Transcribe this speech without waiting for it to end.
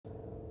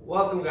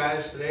Welcome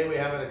guys, today we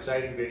have an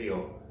exciting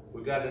video.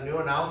 We've got a new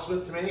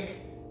announcement to make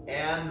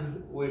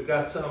and we've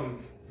got some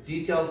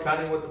detailed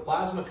cutting with the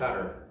plasma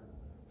cutter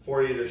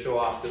for you to show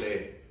off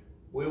today.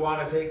 We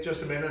want to take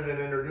just a minute and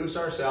introduce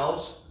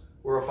ourselves.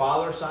 We're a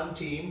father-son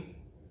team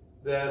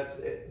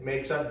that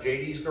makes up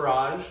JD's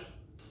Garage,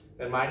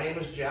 and my name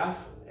is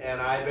Jeff and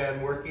I've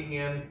been working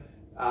in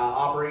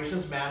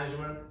operations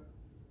management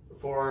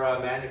for a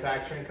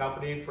manufacturing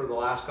company for the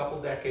last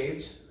couple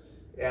decades.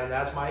 And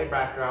that's my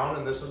background,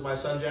 and this is my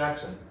son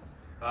Jackson.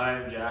 Hi,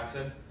 I'm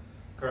Jackson.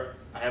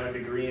 I have a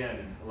degree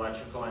in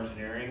electrical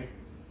engineering.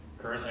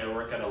 Currently I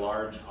work at a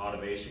large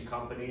automation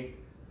company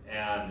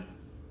and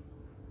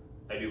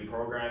I do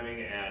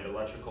programming and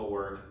electrical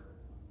work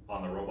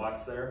on the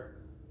robots there.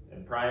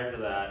 And prior to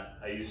that,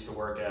 I used to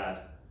work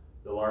at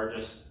the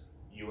largest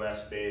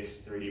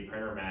US-based 3D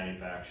printer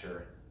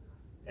manufacturer.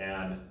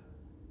 And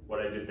what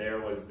I did there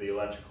was the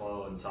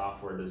electrical and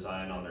software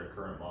design on their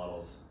current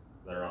models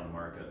that are on the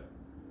market.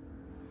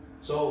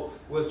 So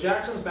with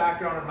Jackson's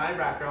background and my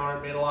background,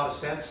 it made a lot of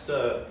sense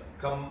to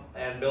come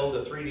and build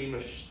a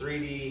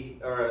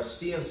 3D or a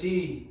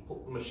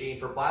CNC machine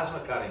for plasma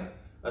cutting.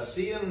 A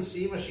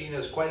CNC machine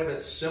is quite a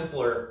bit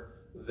simpler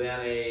than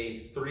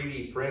a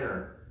 3D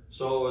printer.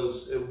 So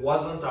it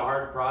wasn't a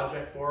hard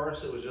project for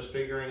us. It was just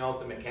figuring out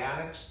the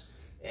mechanics,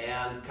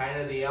 and kind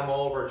of the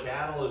MO of our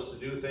channel is to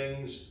do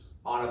things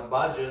on a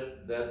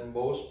budget that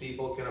most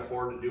people can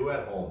afford to do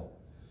at home.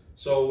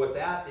 So with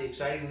that, the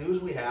exciting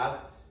news we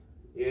have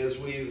is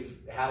we've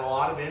had a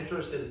lot of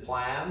interest in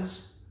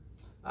plans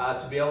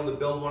to be able to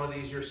build one of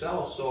these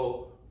yourself.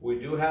 So we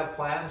do have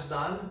plans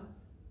done,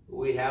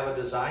 we have a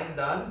design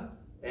done,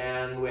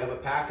 and we have a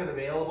packet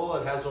available.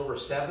 It has over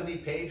 70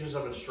 pages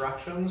of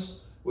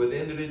instructions with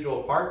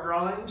individual part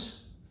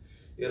drawings.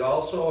 It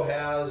also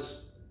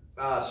has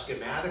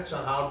schematics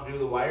on how to do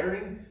the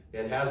wiring.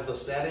 It has the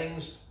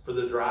settings for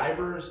the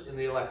drivers in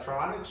the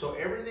electronics, so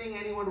everything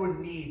anyone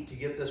would need to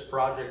get this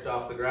project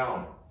off the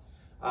ground.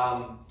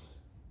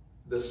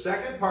 The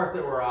second part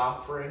that we're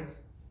offering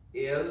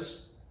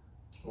is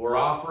we're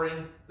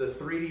offering the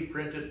 3D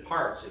printed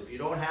parts. If you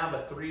don't have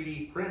a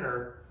 3D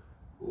printer,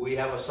 we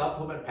have a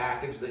supplement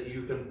package that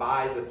you can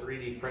buy the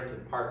 3D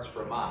printed parts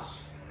from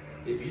us.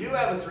 If you do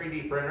have a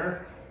 3D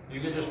printer, you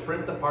can just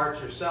print the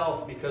parts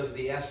yourself because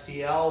the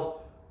STL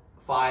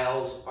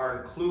files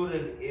are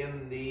included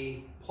in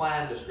the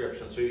plan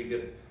description. So you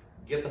can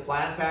get the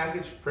plan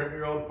package, print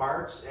your own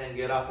parts, and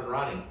get up and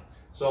running.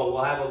 So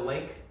we'll have a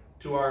link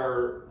to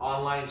our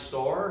online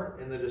store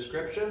in the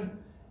description,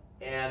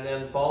 and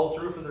then follow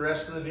through for the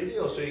rest of the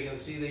video so you can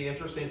see the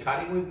interesting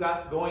cutting we've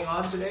got going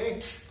on today.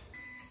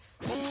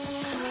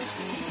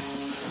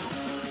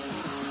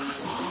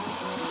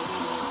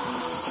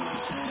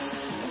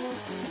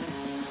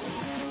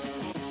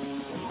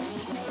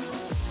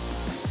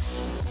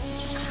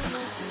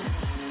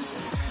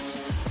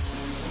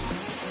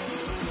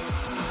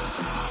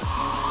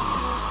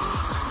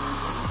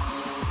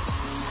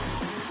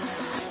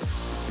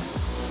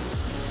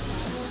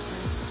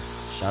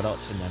 Shout out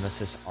to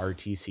Nemesis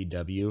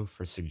RTCW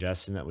for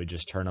suggesting that we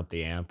just turn up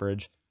the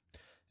amperage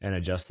and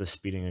adjust the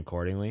speeding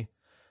accordingly.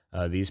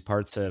 These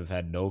parts have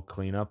had no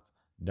cleanup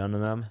done to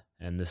them,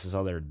 and this is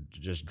how they're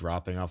just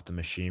dropping off the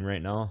machine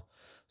right now.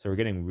 So we're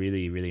getting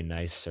really, really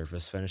nice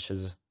surface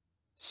finishes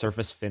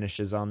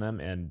on them,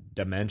 and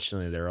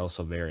dimensionally they're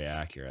also very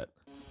accurate.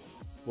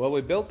 Well, we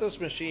built this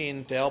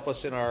machine to help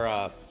us in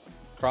our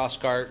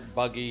cross-cart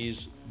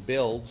buggies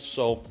builds,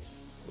 so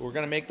we're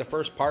going to make the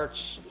first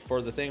parts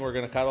for the thing. We're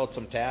going to cut out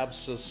some tabs,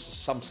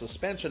 some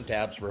suspension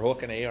tabs for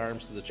hooking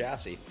A-arms to the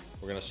chassis.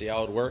 We're going to see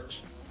how it works.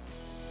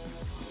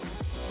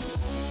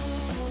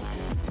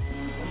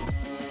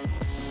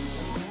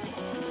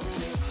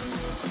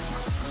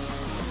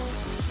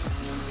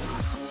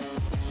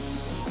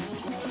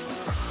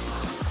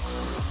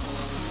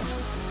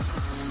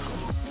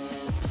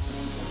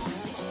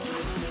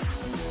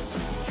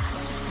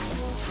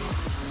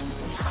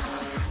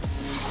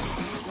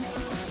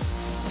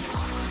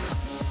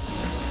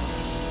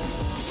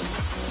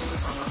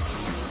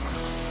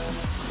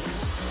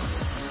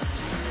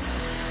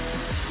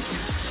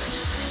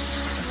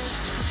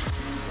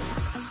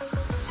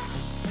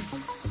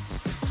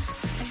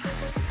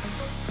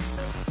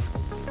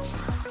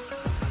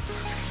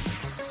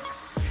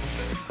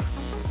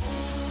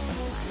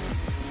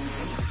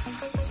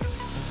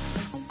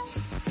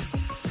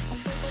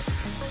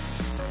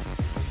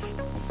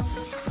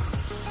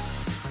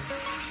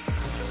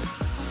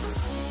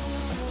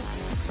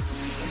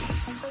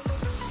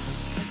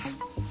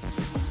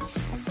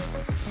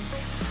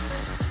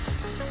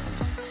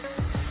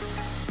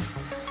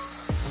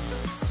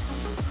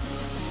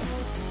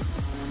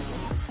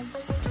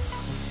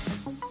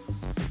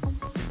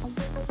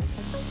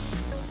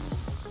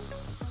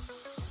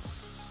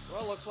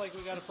 Looks like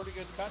we got a pretty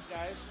good cut,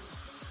 guys.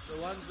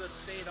 The ones that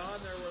stayed on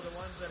there were the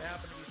ones that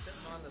happened to be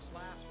sitting on the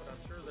slats, but I'm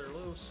sure they're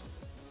loose.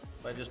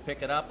 If I just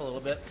pick it up a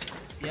little bit,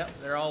 yep,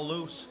 they're all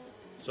loose.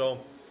 So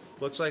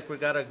looks like we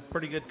got a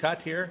pretty good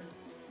cut here.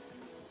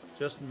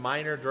 Just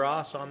minor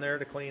dross on there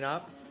to clean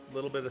up,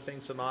 little bit of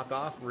things to knock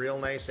off. Real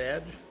nice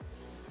edge.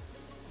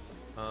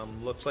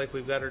 Looks like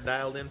we've got her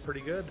dialed in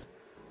pretty good.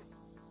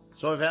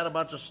 So we've had a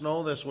bunch of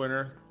snow this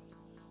winter,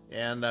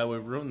 and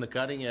we've ruined the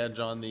cutting edge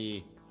on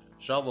the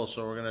shovel,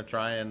 so we're going to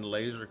try and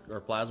laser or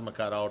plasma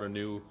cut out a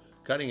new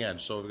cutting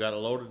edge. So we've got it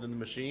loaded in the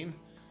machine,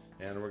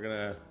 and we're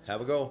going to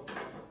have a go.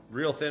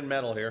 Real thin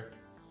metal here.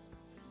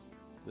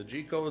 The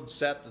G-code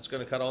set that's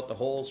going to cut out the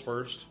holes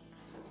first.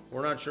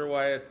 We're not sure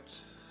why it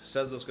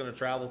says it's going to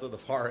travel to the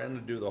far end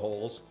to do the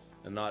holes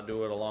and not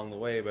do it along the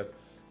way, but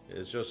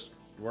it's just,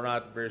 we're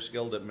not very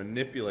skilled at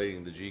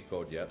manipulating the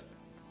G-code yet.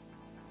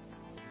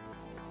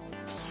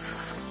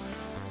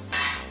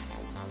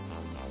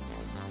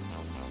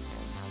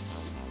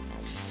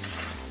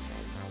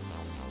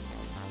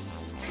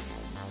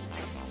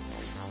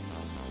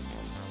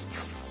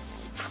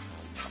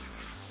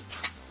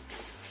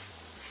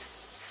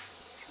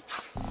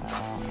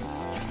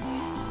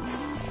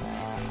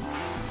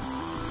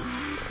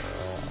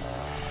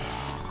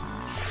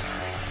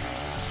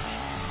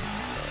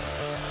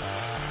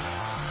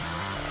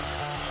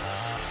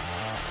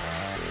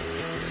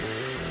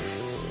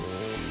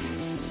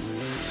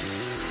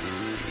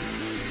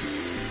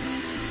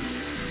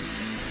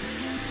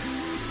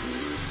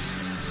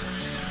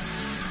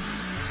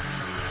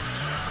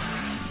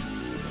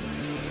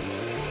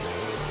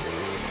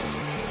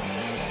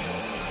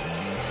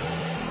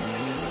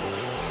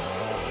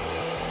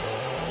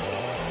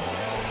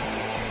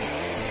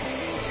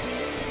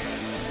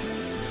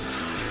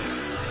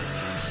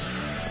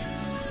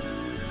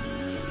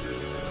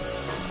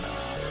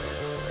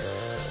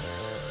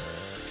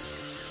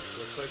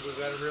 Looks like we've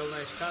got a real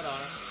nice cut on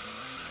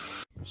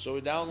it. So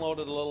we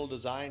downloaded a little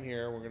design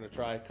here. We're going to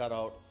try and cut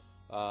out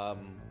a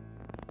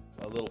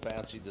little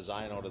fancy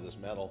design out of this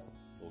metal.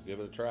 We'll give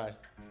it a try.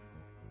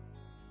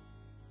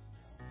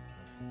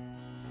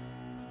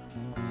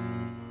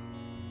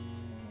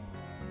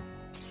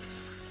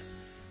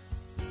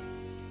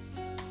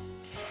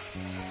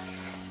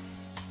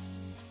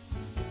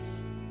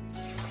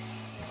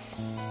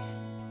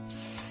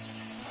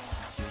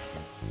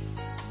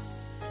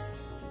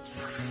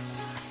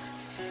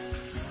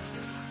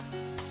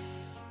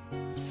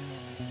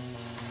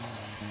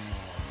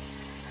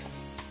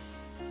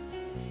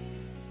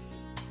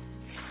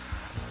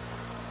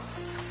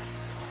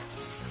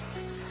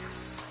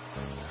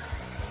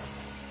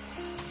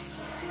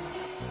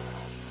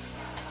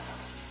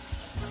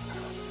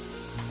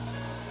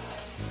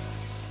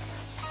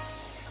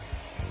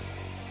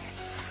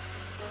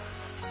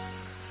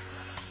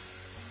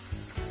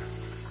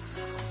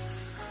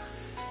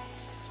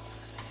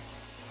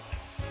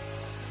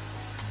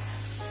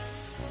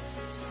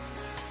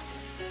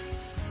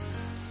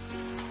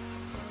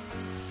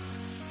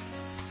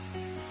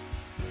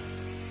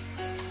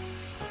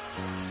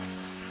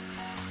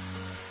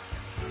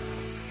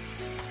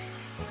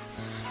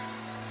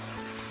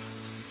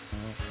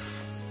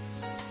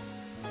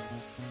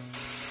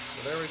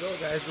 There we go,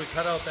 guys. We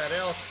cut out that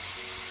elk.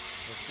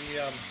 Let's see, you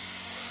can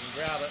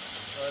grab it.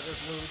 It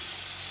is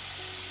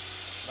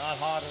loose. Not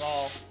hot at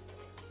all.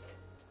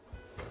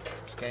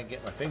 Just can't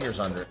get my fingers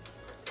under it.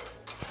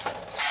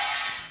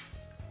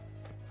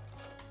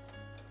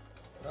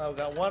 I've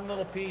got one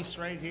little piece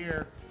right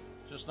here.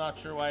 Just not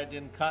sure why it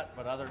didn't cut,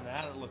 but other than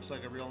that, it looks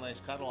like a real nice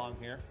cut along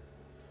here.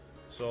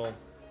 So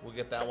we'll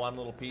get that one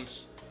little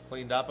piece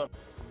cleaned up.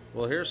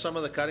 Well, here's some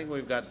of the cutting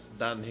we've got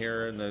done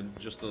here in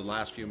just the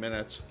last few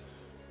minutes.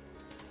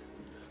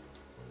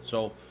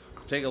 So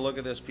take a look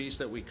at this piece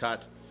that we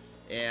cut,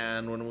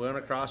 and when we went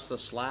across the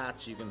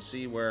slats, you can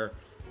see where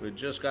we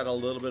just got a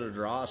little bit of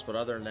dross, but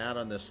other than that,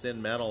 on this thin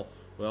metal,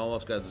 we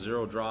almost got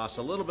zero dross.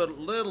 A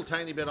little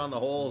tiny bit on the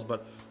holes,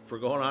 but for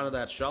going onto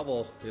that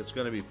shovel, it's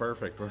going to be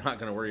perfect. We're not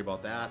going to worry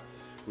about that.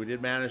 We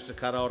did manage to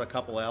cut out a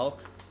couple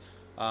elk.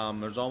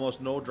 There's almost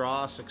no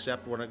dross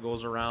except when it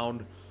goes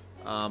around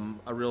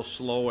a real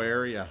slow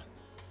area,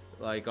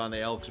 like on the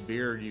elk's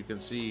beard. You can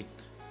see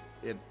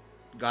it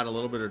got a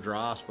little bit of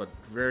dross, but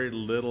very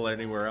little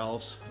anywhere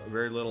else.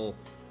 Very little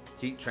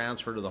heat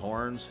transfer to the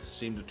horns.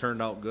 Seemed to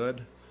turn out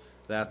good.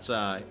 That's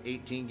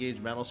 18 gauge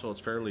metal, so it's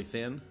fairly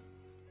thin.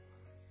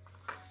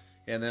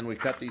 And then we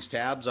cut these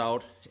tabs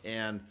out,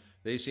 and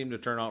they seem to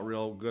turn out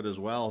real good as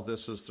well.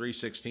 This is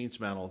 3/16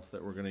 metal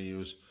that we're going to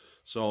use.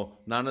 So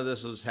none of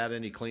this has had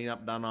any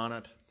cleanup done on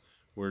it.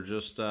 We're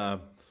just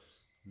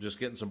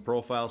getting some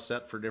profiles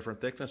set for different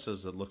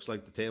thicknesses. It looks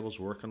like the table's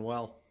working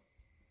well.